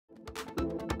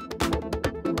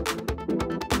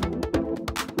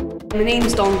My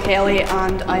name's Dawn Kelly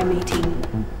and I'm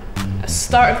 18. I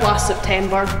started last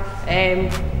September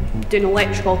doing an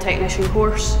electrical technician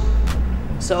course.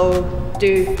 So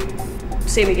do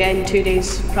same again, 2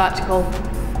 days practical,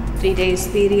 3 days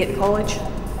theory at the college.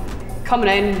 Coming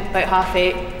in about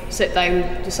 8:30, sit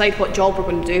down, decide what job we're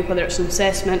going to do, whether it's an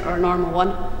assessment or a normal one.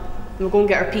 And we'll go and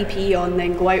get our PPE on,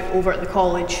 then go out over at the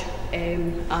college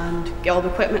and get all the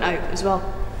equipment out as well.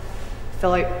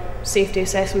 Fill out safety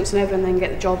assessments and everything, then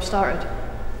get the job started.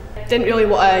 Didn't really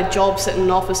want a job sitting in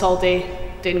an office all day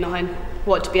doing nothing.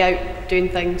 Wanted to be out doing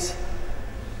things.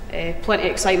 Plenty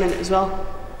of excitement as well.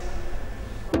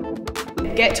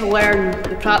 Get to learn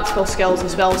the practical skills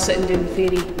as well as sitting doing the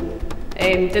theory.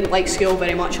 Didn't like school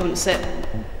very much, I wanted to sit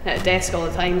at a desk all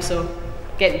the time, so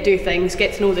get to do things,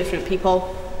 get to know different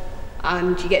people,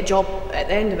 and you get a job at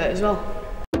the end of it as well.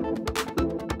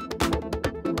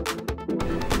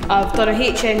 I've done a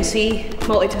HNC,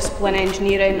 multidiscipline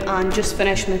engineering, and just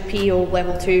finished my PO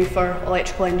level 2 for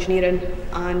electrical engineering,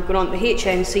 and going on to the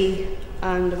HNC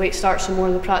and away to start some more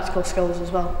of the practical skills as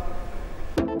well.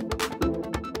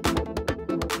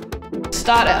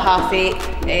 Start at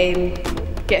 8:30,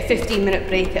 get a 15-minute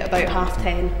break at about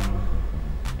 10:30,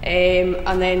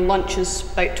 and then lunch is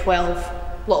about 12,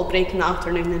 little break in the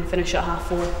afternoon, then finish at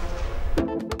 4:30.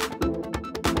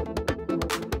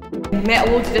 Met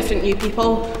a load of different new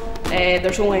people.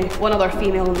 There's only one other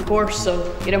female in the course,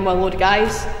 so you're in with a load of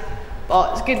guys.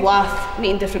 But it's a good laugh,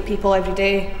 meeting different people every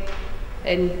day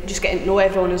and just getting to know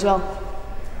everyone as well.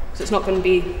 So it's not going to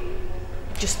be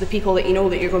just the people that you know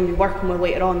that you're going to be working with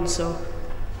later on, so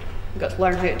you've got to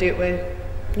learn how to do it with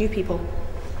new people.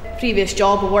 Previous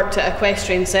job, I worked at an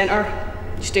equestrian centre,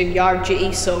 just doing yard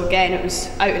duty, so again it was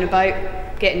out and about,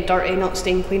 getting dirty, not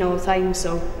staying clean all the time,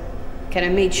 so kind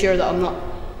of made sure that I'm not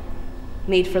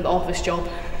made for the office job.